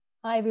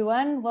Hi,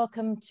 everyone.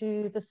 Welcome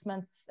to this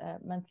month's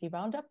monthly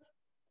roundup.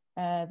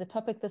 The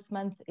topic this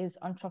month is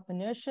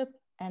entrepreneurship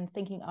and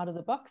thinking out of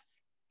the box.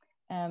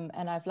 And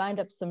I've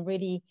lined up some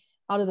really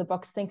out of the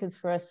box thinkers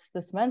for us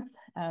this month.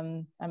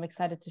 I'm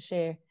excited to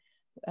share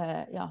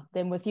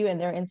them with you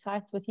and their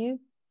insights with you.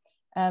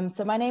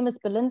 So my name is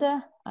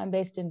Belinda. I'm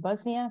based in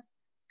Bosnia.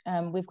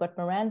 We've got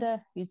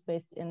Miranda, who's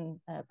based in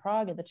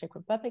Prague in the Czech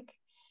Republic.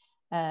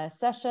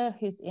 Sasha,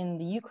 who's in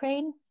the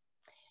Ukraine.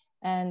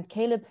 And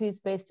Caleb, who's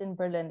based in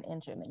Berlin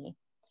in Germany.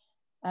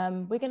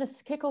 We're going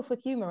to kick off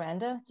with you,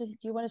 Miranda. Do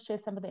you want to share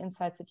some of the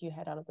insights that you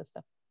had out of this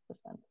stuff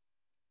this month?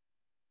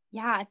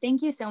 Yeah,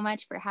 thank you so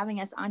much for having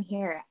us on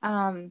here.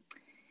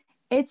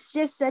 It's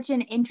just such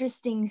an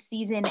interesting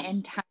season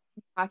and time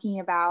talking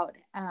about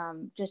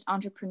just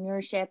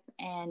entrepreneurship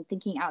and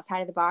thinking outside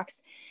of the box.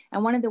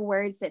 And one of the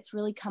words that's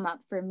really come up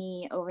for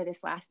me over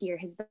this last year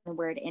has been the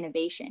word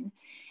innovation.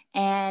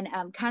 And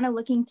kind of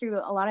looking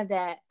through a lot of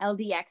the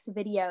LDX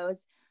videos,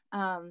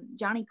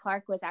 Johnny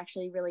Clark was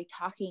actually really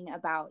talking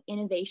about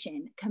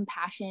innovation,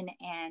 compassion,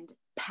 and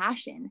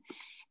passion.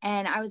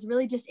 And I was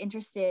really just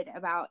interested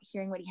about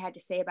hearing what he had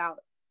to say about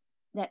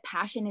that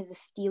passion is a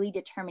steely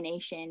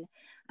determination,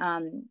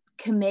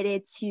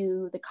 committed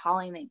to the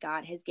calling that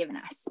God has given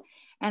us.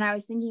 And I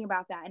was thinking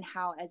about that and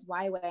how as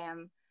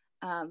YWAM,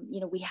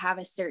 we have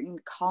a certain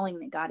calling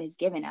that God has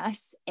given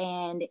us,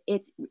 and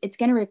it's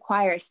going to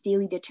require a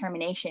steely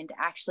determination to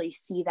actually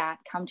see that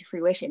come to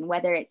fruition,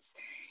 whether it's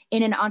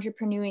in an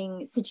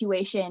entrepreneuring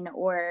situation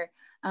or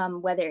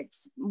whether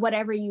it's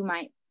whatever you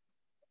might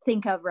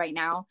think of right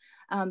now,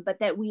 but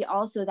that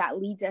that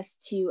leads us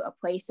to a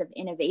place of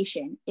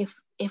innovation.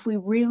 If we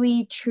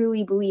really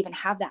truly believe and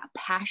have that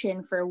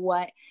passion for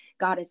what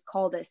God has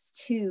called us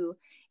to,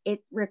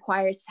 it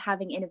requires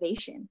having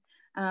innovation.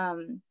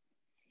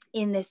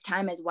 In this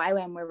time as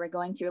YWAM, where we're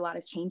going through a lot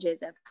of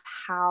changes of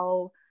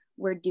how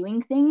we're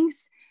doing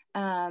things,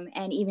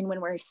 and even when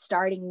we're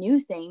starting new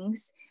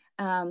things,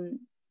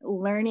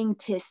 learning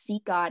to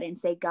seek God and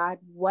say, God,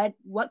 what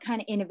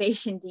kind of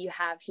innovation do you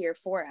have here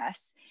for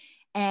us?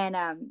 And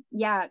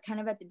kind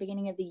of at the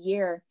beginning of the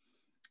year,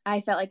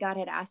 I felt like God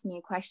had asked me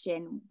a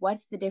question: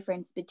 what's the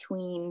difference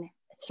between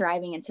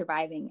thriving and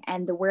surviving?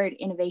 And the word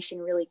innovation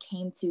really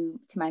came to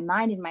my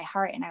mind and my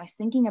heart. And I was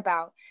thinking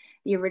about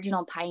the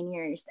original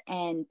pioneers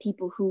and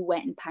people who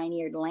went and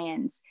pioneered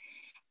lands,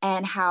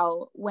 and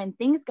how when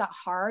things got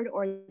hard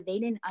or they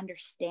didn't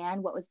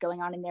understand what was going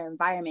on in their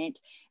environment,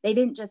 they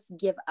didn't just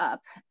give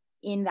up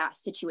in that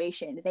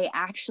situation. They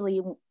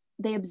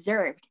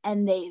observed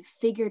and they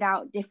figured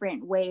out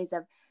different ways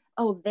of,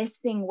 oh, this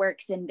thing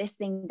works and this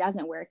thing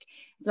doesn't work.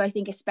 So I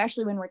think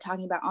especially when we're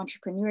talking about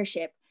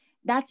entrepreneurship,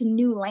 that's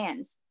new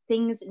lands,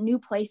 things, new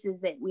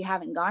places that we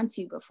haven't gone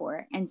to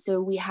before. And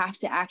so we have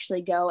to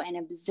actually go and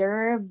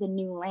observe the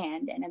new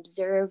land and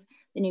observe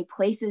the new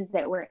places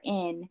that we're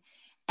in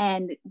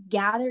and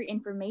gather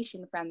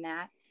information from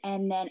that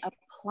and then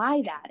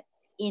apply that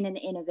in an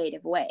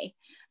innovative way.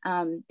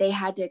 They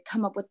had to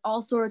come up with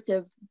all sorts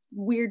of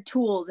weird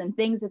tools and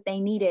things that they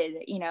needed,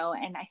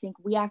 and I think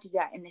we have to do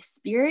that in the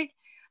spirit,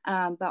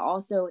 but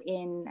also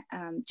in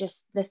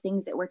just the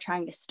things that we're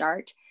trying to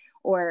start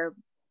or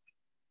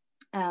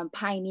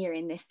pioneer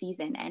in this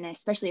season. And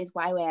especially as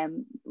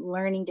YWAM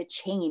learning to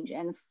change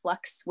and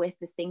flux with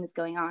the things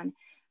going on.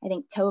 I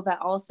think Tova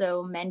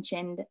also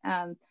mentioned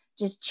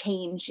just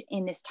change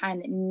in this time,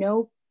 that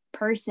no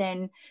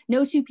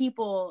two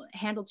people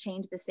handle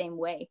change the same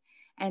way.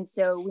 And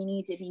so we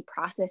need to be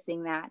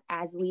processing that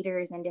as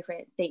leaders and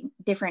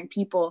different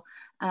people.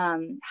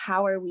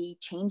 How are we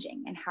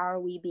changing and how are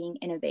we being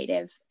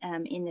innovative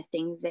in the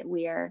things that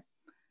we're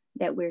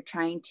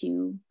trying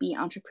to be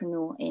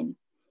entrepreneurial in?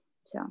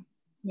 So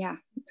yeah,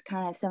 it's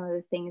kind of some of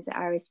the things that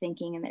I was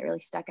thinking and that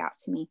really stuck out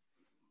to me.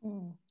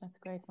 That's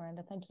great,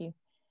 Miranda. Thank you.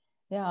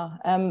 Yeah,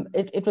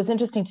 it was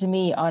interesting to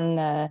me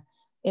on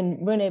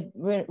in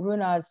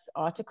Runar's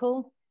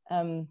article.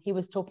 He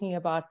was talking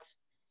about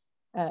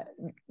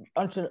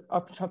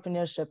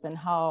entrepreneurship and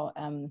how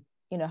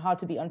how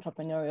to be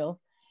entrepreneurial,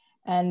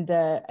 and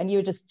you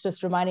were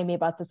just reminding me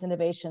about this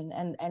innovation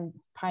and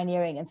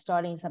pioneering and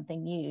starting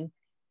something new.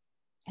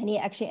 And he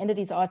actually ended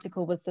his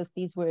article with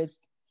these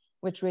words,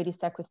 which really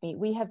stuck with me.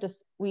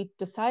 We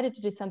decided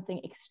to do something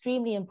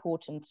extremely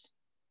important.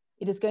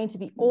 It is going to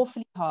be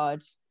awfully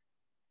hard,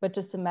 but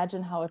just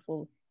imagine how it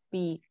will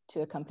be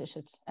to accomplish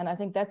it. And I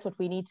think that's what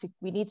we need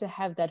to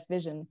have that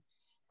vision.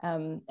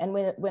 And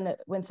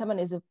when someone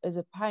is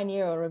a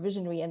pioneer or a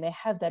visionary and they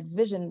have that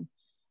vision,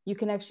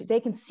 they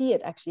can see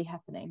it actually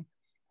happening.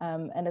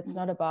 And it's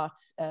not about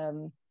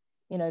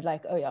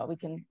like, oh yeah,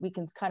 we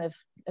can kind of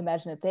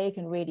imagine it. They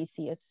can really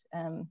see it.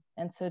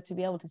 And so to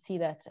be able to see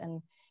that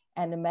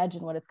and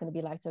imagine what it's going to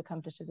be like to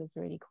accomplish it is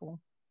really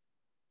cool.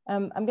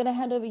 I'm going to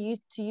hand over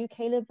to you,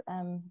 Caleb.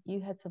 You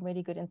had some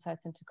really good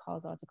insights into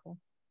Carl's article.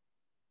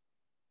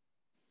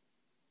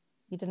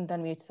 You didn't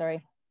unmute,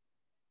 sorry.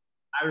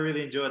 I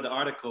really enjoyed the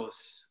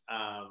articles.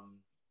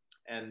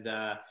 And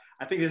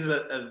I think this is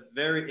a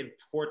very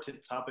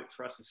important topic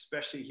for us,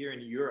 especially here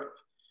in Europe.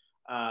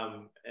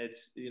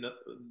 It's,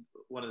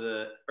 one of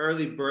the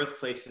early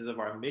birthplaces of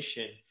our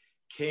mission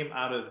came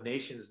out of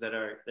nations that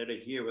are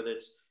here. Whether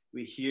it's,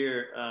 we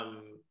hear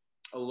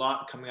a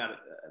lot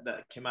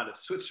that came out of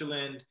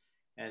Switzerland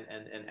and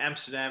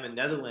Amsterdam and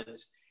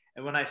Netherlands.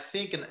 And when I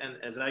think, and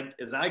as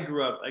I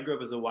grew up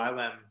as a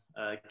YWAM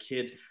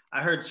kid,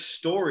 I heard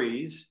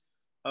stories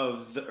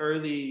of the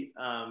early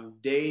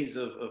days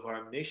of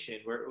our mission,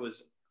 where it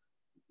was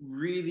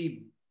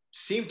really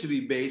seemed to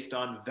be based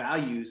on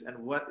values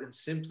and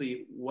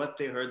simply what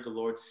they heard the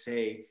Lord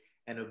say,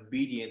 and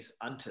obedience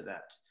unto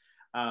that.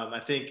 I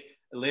think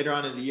later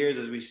on in the years,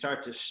 as we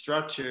start to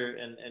structure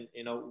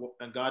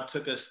and God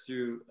took us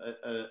through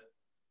a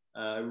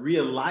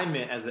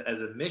realignment as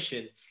a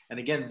mission. And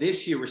again,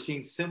 this year we're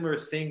seeing similar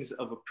things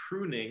of a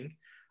pruning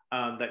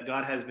that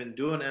God has been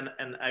doing.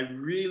 And I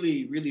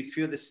really, really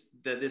feel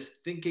that this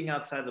thinking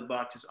outside the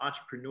box, this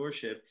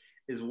entrepreneurship,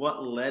 is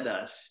what led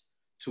us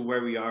to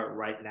where we are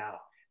right now.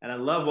 And I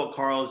love what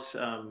Carl's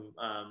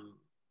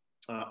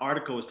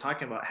article was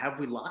talking about. Have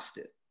we lost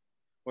it?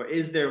 Or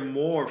is there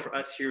more for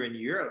us here in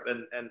Europe?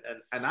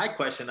 And I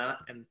question,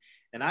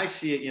 and I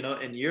see it,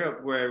 in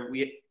Europe, where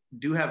we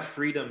do have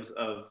freedoms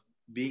of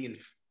being in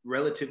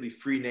relatively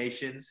free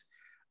nations.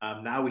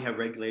 Now we have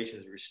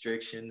regulations,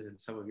 restrictions in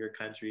some of your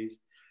countries.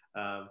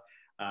 But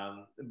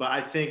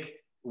I think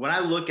when I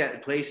look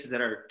at places that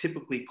are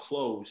typically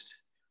closed,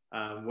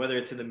 whether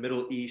it's in the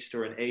Middle East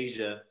or in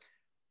Asia,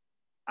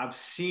 I've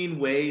seen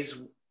ways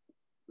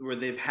where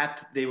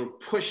they were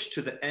pushed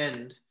to the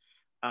end.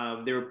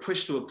 They were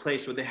pushed to a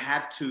place where they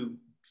had to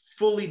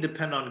fully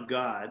depend on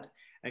God,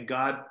 and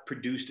God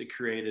produced a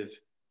creative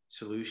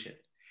solution.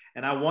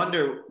 And I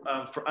wonder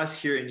for us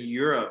here in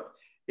Europe,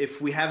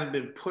 if we haven't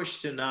been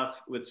pushed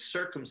enough with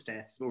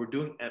circumstances, we're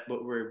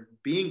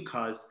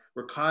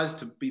caused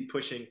to be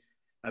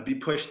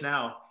pushed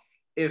now.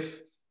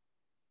 If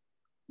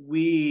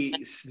we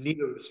need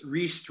to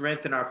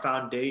re-strengthen our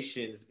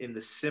foundations in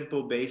the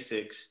simple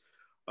basics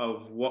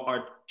of what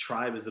our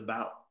tribe is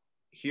about,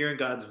 hearing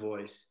God's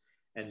voice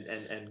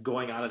and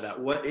going out of that.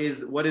 What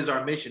is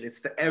our mission?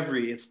 It's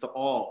it's the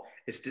all,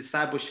 it's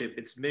discipleship,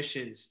 it's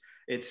missions,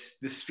 it's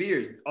the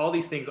spheres. All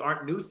these things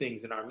aren't new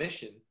things in our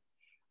mission,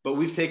 but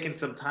we've taken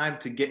some time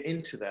to get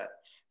into that.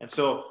 And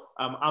so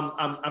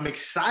I'm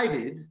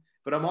excited,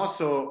 but I'm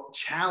also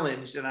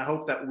challenged. And I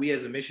hope that we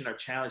as a mission are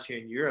challenged here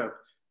in Europe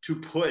to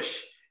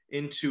push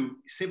into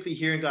simply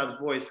hearing God's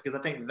voice, because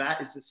I think that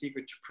is the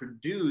secret to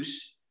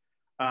produce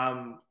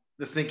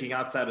the thinking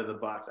outside of the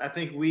box. I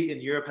think we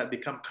in Europe have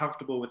become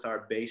comfortable with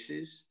our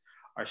bases,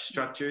 our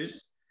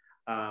structures,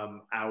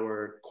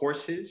 our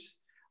courses.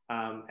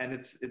 And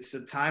it's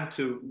a time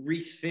to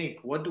rethink,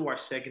 what do our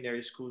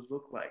secondary schools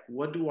look like?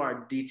 What do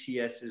our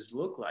DTSs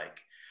look like?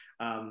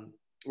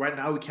 Right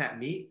now we can't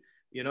meet,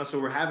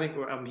 so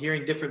I'm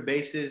hearing different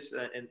bases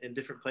in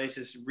different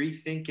places,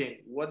 rethinking,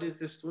 what does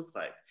this look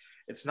like?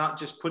 It's not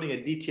just putting a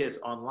DTS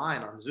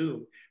online on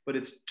Zoom, but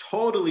it's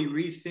totally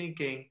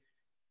rethinking,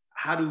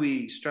 how do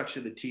we structure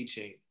the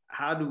teaching?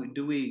 How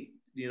do we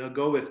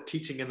go with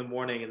teaching in the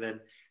morning and then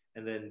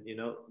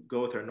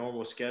go with our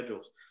normal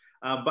schedules?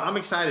 But I'm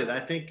excited. I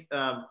think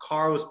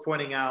Carl was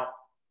pointing out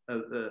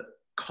the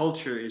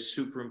culture is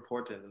super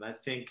important, and I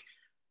think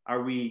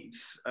are we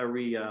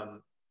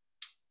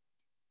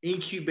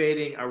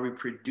incubating? Are we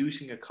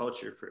producing a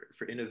culture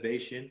for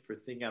innovation, for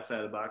thinking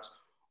outside the box,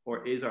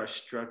 or is our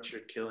structure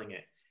killing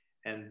it?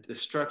 And the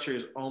structure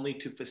is only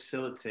to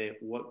facilitate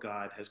what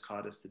God has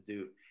called us to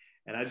do.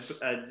 And I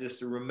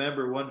just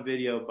remember one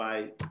video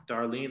by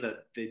Darlene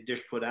that they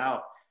just put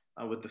out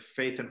with the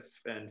faith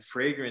and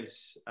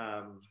fragrance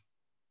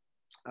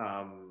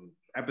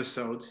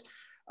episodes.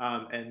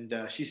 And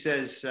she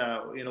says,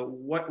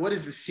 what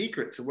is the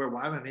secret to where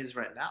YWAM is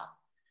right now?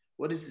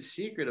 What is the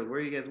secret of where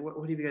you guys, what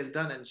have you guys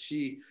done? And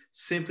she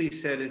simply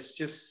said, it's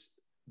just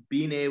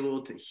being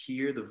able to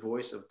hear the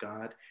voice of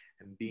God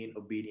and being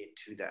obedient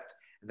to that.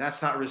 And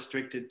that's not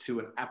restricted to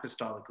an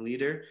apostolic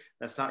leader.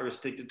 That's not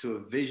restricted to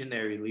a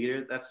visionary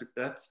leader. That's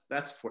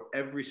for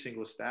every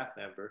single staff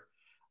member.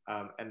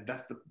 And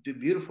that's the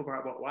beautiful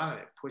part about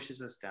YWAM. It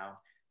pushes us down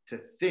to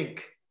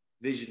think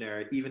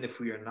visionary, even if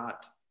we are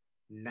not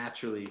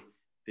naturally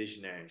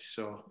visionary.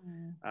 So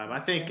I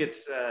think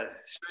it's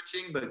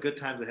stretching, but good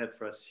times ahead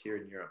for us here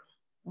in Europe.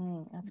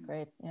 That's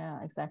great.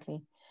 Yeah,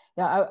 exactly.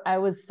 Yeah, I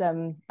was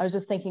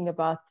just thinking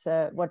about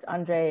what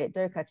Andre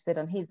Derkach said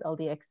on his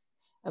LDX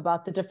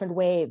about the different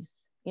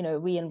waves.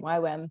 We in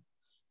YWAM,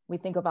 we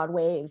think about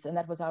waves, and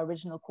that was our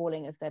original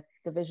calling, is that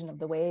the vision of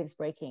the waves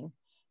breaking.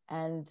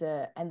 And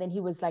then he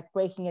was like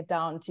breaking it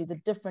down to the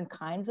different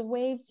kinds of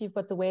waves. You've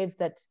got the waves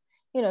that,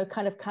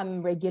 kind of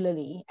come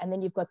regularly. And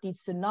then you've got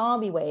these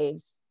tsunami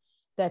waves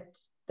that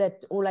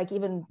or like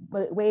even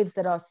waves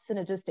that are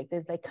synergistic.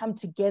 They come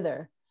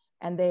together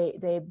and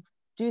they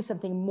do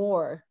something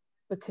more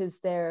because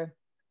they're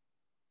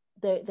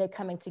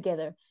coming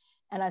together.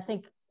 And I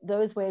think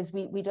those waves,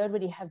 we don't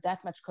really have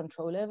that much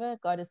control over.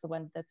 God is the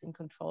one that's in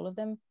control of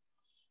them.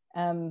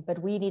 But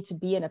we need to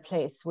be in a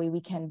place where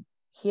we can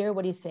hear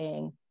what he's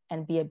saying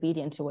and be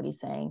obedient to what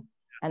he's saying.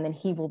 and then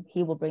he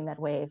will bring that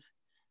wave.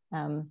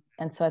 And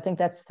so I think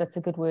that's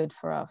a good word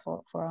for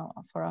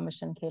our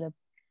mission, Caleb.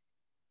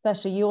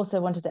 Sasha, you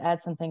also wanted to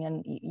add something,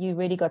 and you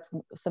really got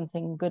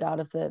something good out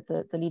of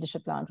the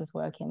leadership lounge with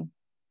Joachim.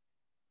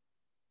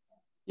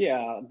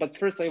 Yeah, but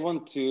first I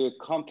want to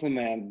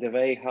compliment the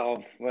way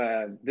how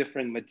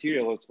different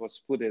materials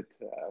was put it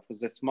for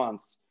this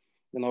month.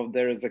 You know,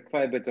 there is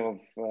quite a bit of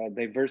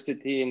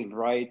diversity and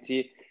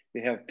variety.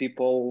 We have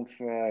people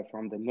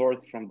from the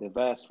north, from the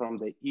west, from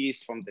the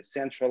east, from the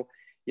central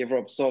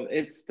Europe. So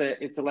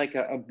it's like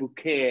a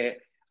bouquet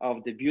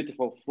of the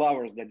beautiful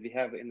flowers that we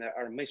have in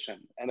our mission.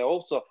 And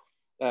also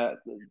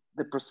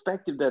the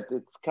perspective that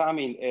it's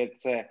coming,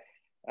 it's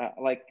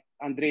like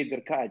Andrei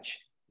Derkach.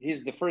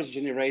 He's the first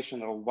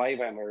generation of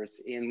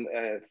YWAMers in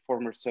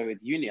former Soviet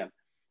Union.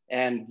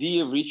 And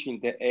we are reaching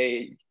the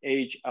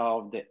age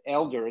of the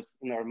elders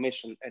in our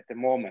mission at the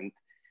moment.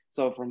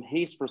 So from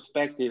his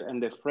perspective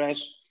and the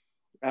fresh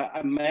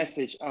a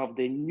message of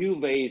the new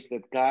ways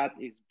that God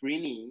is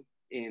bringing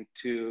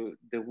into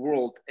the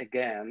world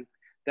again,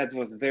 that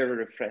was very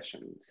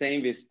refreshing.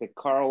 Same with the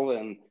Carl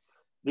and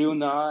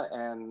Runa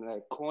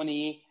and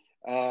Connie.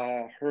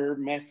 Her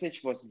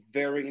message was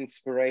very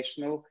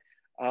inspirational.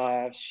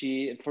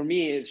 For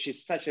me,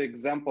 she's such an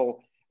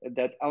example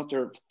that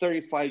after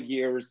 35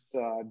 years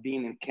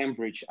being in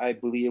Cambridge, I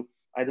believe,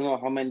 I don't know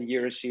how many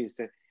years she's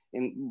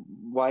in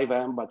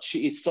YWAM, but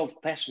she is so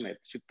passionate.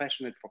 She's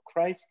passionate for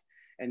Christ,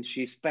 and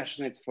she's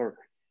passionate for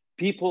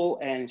people,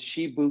 and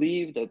she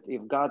believed that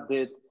if God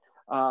did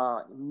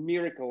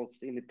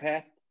miracles in the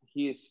past,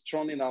 he is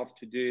strong enough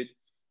to do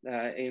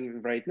it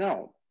in right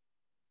now.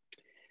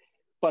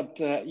 But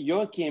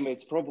Joachim,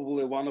 it's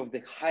probably one of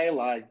the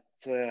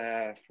highlights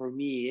for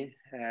me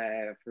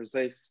for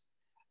this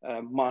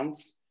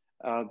months,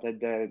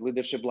 the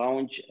Leadership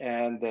Lounge,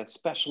 and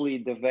especially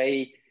the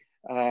way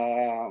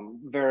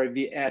where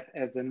we act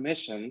as a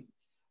mission.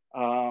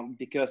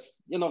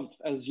 Because, you know,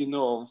 as you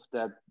know,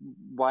 that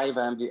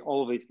YWAM, we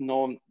always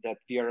know that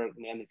we are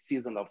in a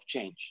season of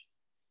change.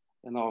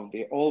 You know,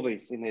 we're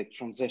always in a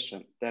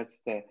transition. That's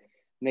the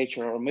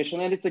nature of our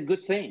mission, and it's a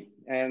good thing.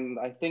 And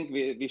I think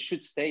we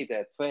should stay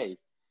that way.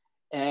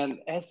 And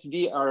as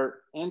we are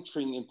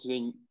entering into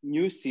a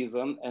new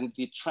season, and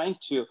we're trying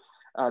to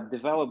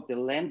develop the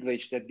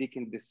language that we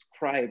can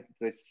describe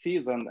the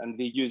season, and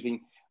we're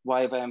using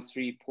YWAM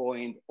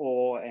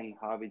 3.0 and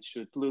how it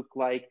should look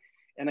like.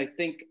 And I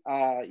think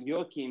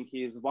Joachim,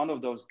 he is one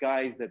of those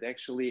guys that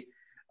actually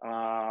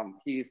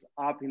he's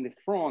up in the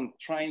front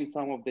trying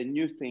some of the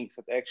new things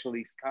that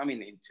actually is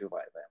coming into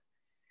YWAM.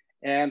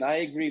 And I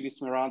agree with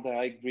Miranda,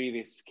 I agree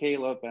with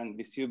Caleb and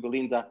with you,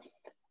 Belinda.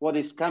 What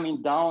is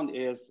coming down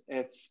is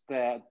it's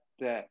a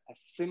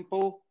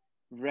simple,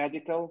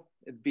 radical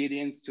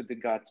obedience to the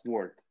God's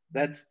word.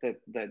 That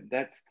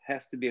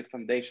has to be a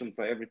foundation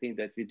for everything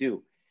that we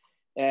do.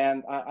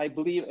 And I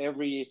believe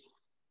every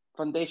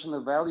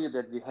foundational value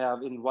that we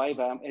have in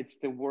YWAM, it's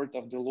the word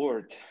of the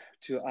Lord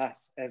to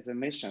us as a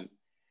mission.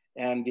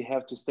 And we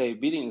have to stay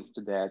obedient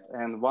to that.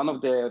 And one of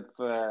the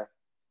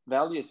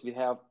values we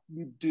have,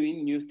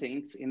 doing new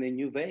things in a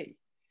new way.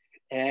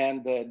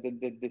 And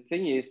the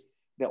thing is,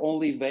 the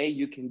only way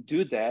you can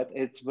do that,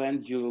 it's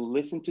when you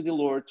listen to the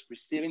Lord,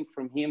 receiving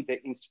from him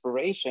the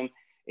inspiration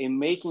in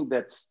making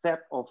that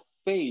step of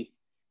faith,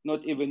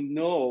 not even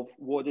know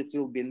what it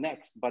will be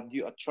next, but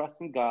you are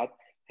trusting God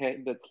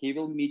that he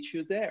will meet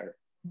you there.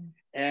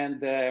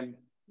 And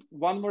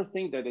one more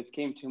thing that it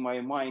came to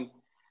my mind,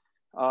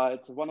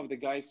 it's one of the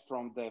guys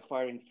from the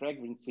Fire and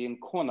Fragrance in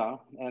Kona,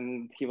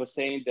 and he was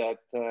saying that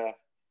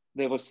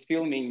they was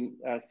filming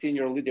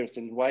senior leaders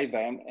in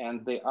YWAM,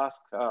 and they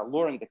asked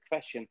Lauren the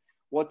question,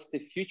 what's the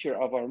future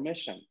of our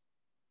mission?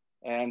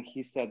 And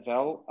he said,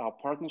 well, our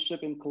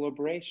partnership and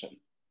collaboration.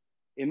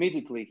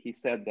 Immediately he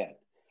said that.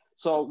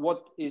 So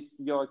what is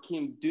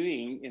Joachim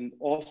doing in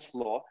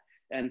Oslo?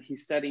 And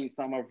he's setting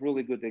some of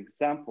really good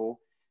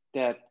example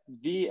that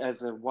we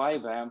as a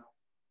YWAM,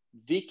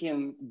 we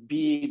can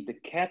be the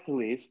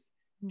catalyst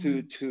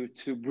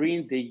to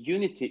bring the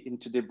unity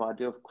into the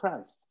body of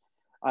Christ.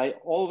 I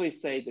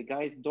always say the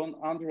guys don't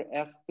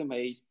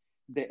underestimate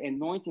the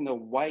anointing of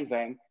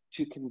YWAM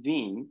to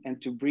convene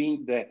and to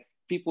bring the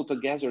people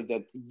together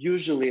that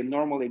usually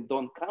normally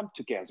don't come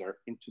together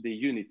into the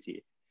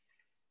unity.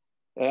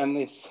 And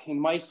it's, in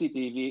my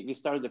city, we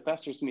started the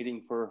pastors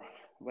meeting for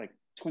like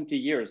 20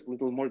 years,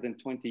 little more than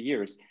 20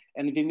 years.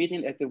 And we've been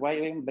meeting at the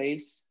YWAM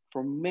base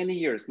for many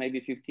years,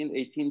 maybe 15,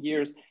 18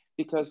 years,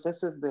 because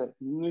this is the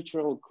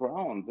neutral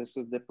ground. This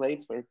is the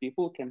place where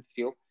people can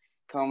feel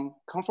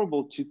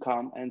comfortable to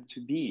come and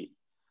to be.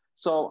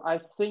 So I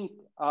think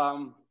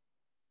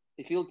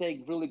if you'll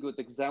take really good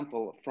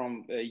example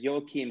from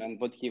Joachim and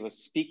what he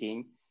was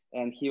speaking,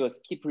 and he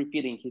was keep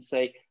repeating, he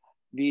say,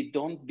 we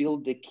don't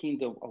build the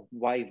kingdom of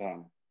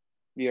YWAM.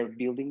 We are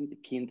building the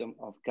kingdom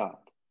of God.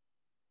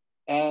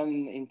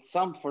 And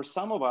for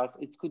some of us,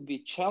 it could be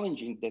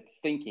challenging, that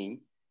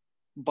thinking,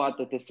 but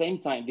at the same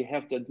time, we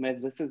have to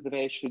admit this is the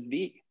way it should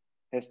be.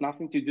 It has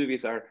nothing to do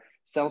with our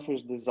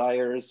selfish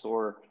desires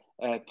or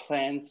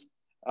plans.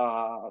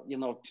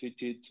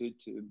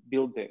 to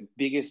build the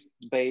biggest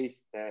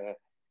base,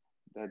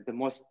 the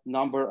most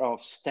number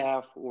of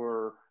staff,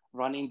 or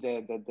running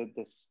the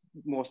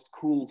most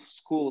cool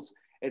schools.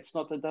 It's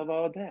not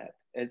about that.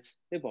 It's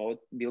about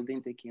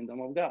building the kingdom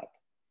of God.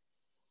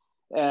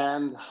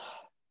 And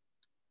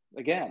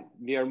again,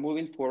 we are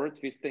moving forward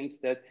with things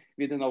that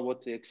we don't know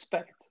what to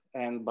expect,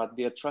 but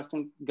we are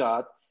trusting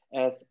God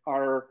as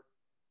our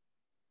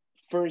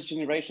first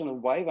generation of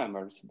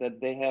YWAMers, that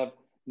they have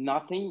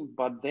nothing,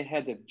 but they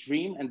had a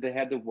dream and they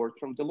had a word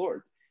from the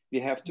Lord. We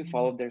have to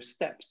follow their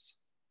steps.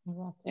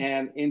 Exactly.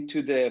 And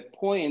into the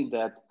point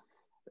that,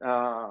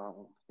 God,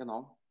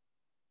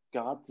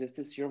 this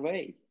is your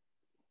way.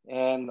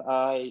 And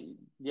I'm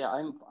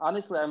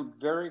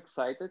very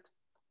excited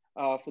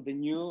for the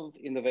new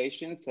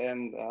innovations.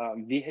 And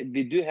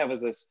we do have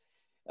this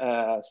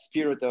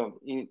spirit of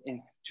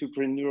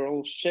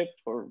entrepreneurship,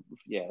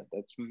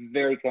 that's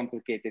very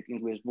complicated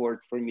English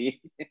word for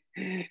me.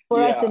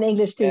 For us in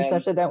English too,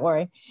 Sasha, don't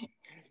worry.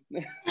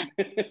 But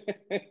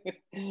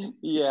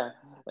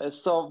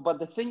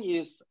the thing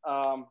is,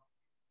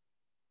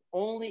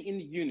 only in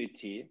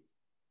unity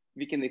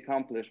we can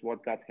accomplish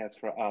what God has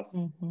for us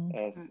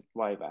as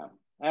YWAM,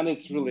 and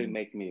it's really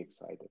make me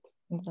excited.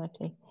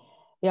 Exactly.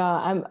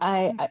 Yeah,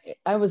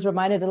 I was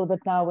reminded a little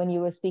bit now when you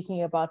were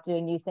speaking about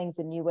doing new things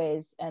in new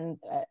ways, and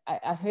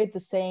I heard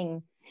the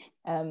saying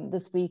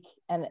this week,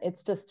 and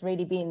it's just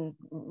really been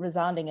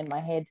resounding in my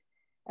head.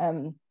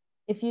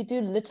 If you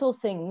do little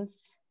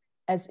things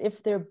as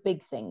if they're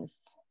big things,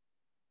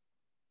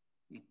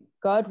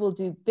 God will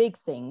do big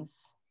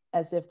things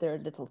as if they're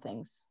little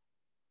things.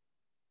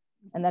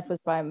 And that was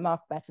by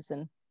Mark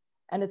Batterson.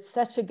 And it's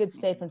such a good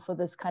statement for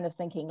this kind of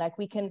thinking. Like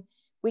we can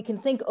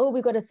think, oh,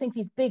 we've got to think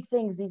these big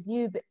things, these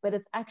new, but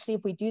it's actually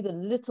if we do the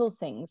little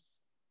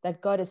things that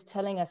God is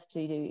telling us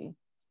to do,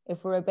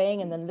 if we're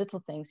obeying in the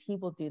little things, he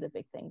will do the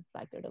big things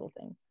like they're little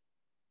things.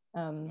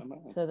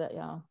 So that,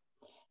 yeah.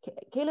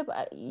 Caleb,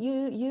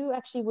 you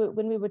actually were,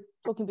 when we were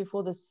talking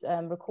before this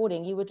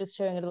recording, you were just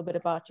sharing a little bit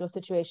about your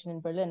situation in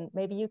Berlin.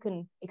 Maybe you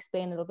can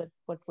explain a little bit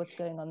what's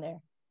going on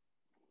there.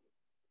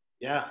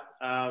 Yeah,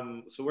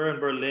 so we're in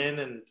Berlin,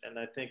 and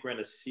I think we're in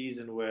a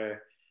season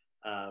where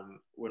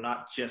we're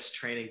not just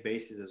training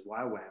bases as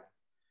YWAM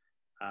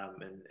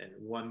and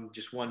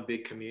one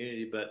big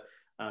community, but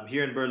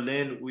here in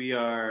Berlin, we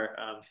are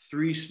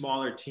 3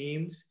 smaller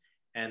teams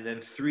and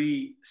then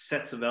 3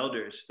 sets of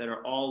elders that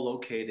are all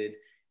located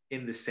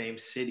in the same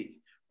city.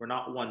 We're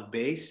not one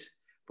base,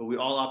 but we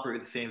all operate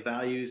with the same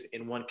values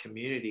in one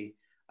community.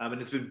 And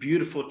it's been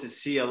beautiful to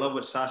see. I love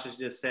what Sasha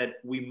just said.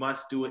 We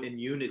must do it in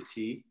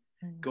unity,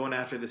 going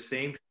after the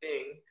same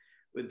thing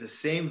with the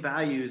same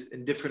values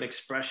in different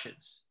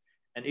expressions.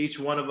 And each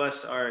one of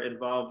us are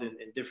involved in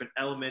different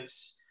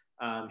elements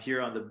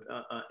here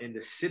in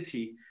the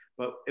city.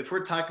 But if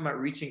we're talking about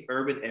reaching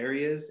urban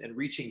areas and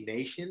reaching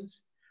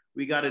nations,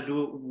 we got to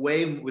do it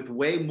with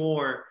way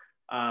more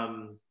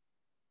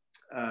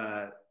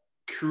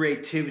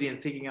creativity and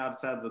thinking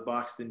outside of the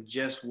box than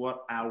just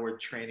what our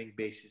training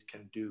bases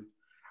can do.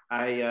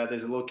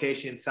 There's a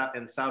location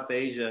in South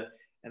Asia,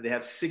 and they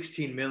have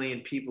 16 million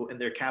people in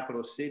their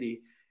capital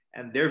city.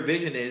 And their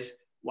vision is,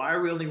 why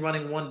are we only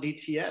running 1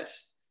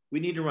 DTS? We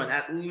need to run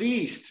at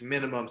least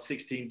minimum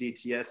 16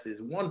 DTSs,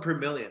 1 per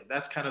million.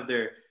 That's kind of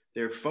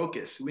their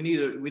focus. We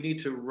need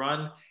to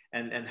run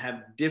and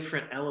have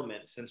different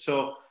elements. And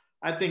so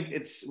I think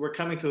we're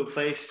coming to a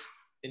place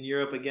in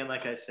Europe, again,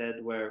 like I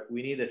said, where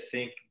we need to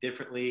think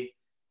differently.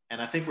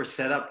 And I think we're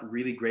set up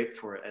really great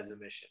for it as a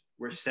mission.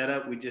 We're set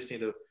up, we just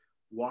need to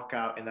walk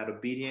out in that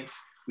obedience.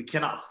 We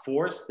cannot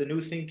force the new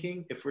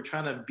thinking. If we're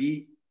trying to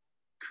be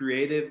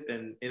creative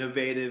and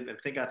innovative and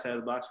think outside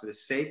the box for the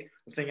sake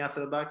of thinking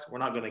outside the box, we're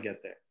not going to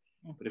get there.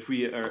 But if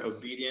we are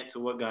obedient to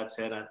what God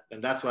said,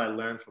 and that's what I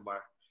learned from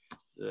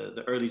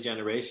the early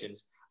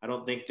generations, I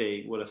don't think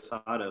they would have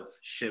thought of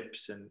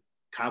ships and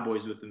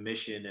cowboys with a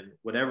mission and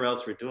whatever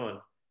else we're doing.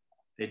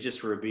 They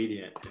just were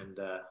obedient, and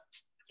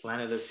it's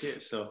landed us here.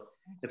 So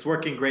it's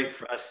working great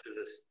for us as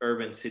this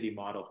urban city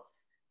model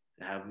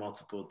to have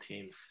multiple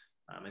teams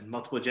and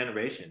multiple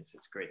generations.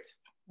 It's great.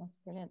 That's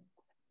brilliant.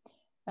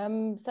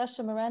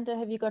 Sasha, Miranda,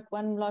 have you got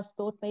one last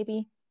thought,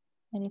 maybe?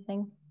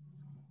 Anything?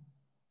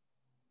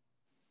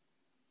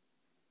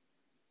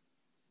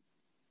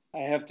 I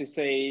have to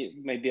say,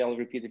 maybe I'll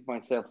repeat it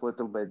myself a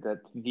little bit,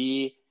 that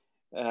we,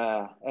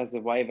 as a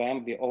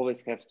YWAM, we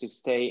always have to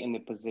stay in the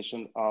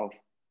position of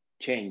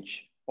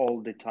change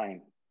all the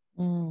time.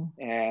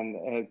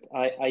 And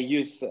I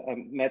use a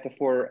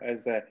metaphor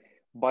as a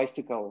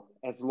bicycle.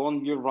 As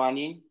long as you're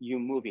running, you're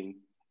moving.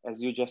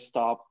 As you just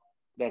stop,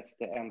 that's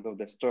the end of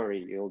the story.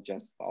 You'll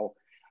just fall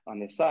on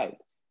the side.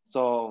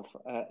 So,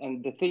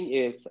 and the thing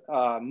is,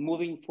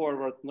 moving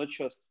forward, not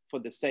just for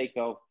the sake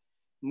of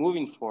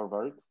moving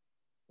forward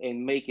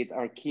and make it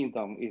our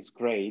kingdom is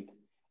great,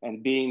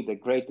 and being the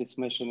greatest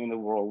mission in the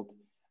world,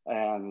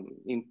 and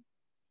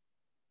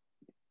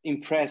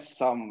impress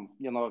some,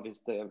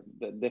 with the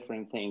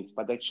different things,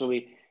 but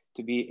actually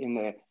to be in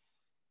a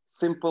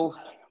simple,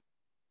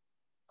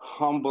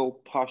 humble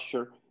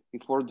posture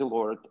before the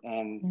Lord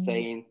and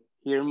saying,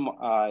 here am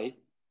I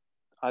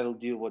will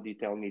do what you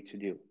tell me to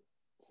do.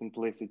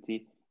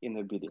 Simplicity in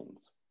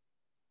obedience.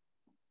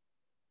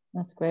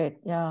 That's great.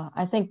 Yeah,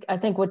 I think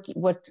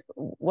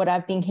what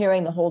I've been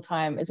hearing the whole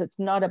time is it's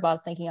not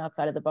about thinking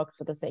outside of the box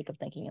for the sake of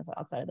thinking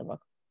outside of the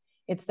box.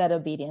 It's that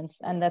obedience,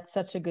 and that's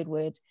such a good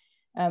word.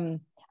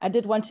 I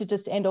did want to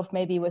just end off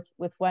maybe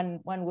with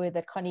one word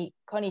that Connie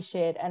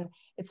shared, and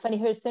it's funny,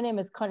 her surname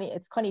is Connie.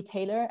 It's Connie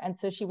Taylor, and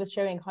so she was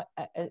sharing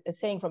a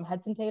saying from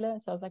Hudson Taylor.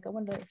 So I was like, I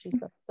wonder if she's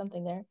got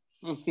something there.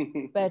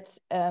 But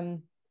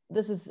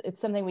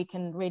it's something we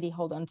can really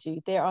hold on to.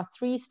 There are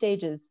 3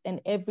 stages in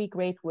every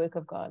great work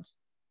of God.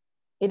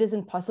 It is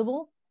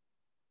impossible,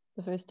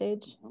 the first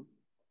stage.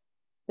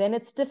 Then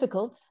it's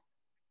difficult,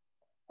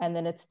 and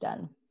then it's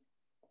done.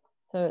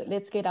 So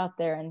let's get out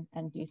there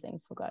and do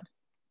things for God.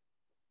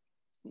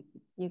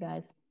 You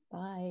guys,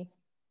 bye.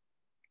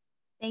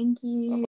 Thank you.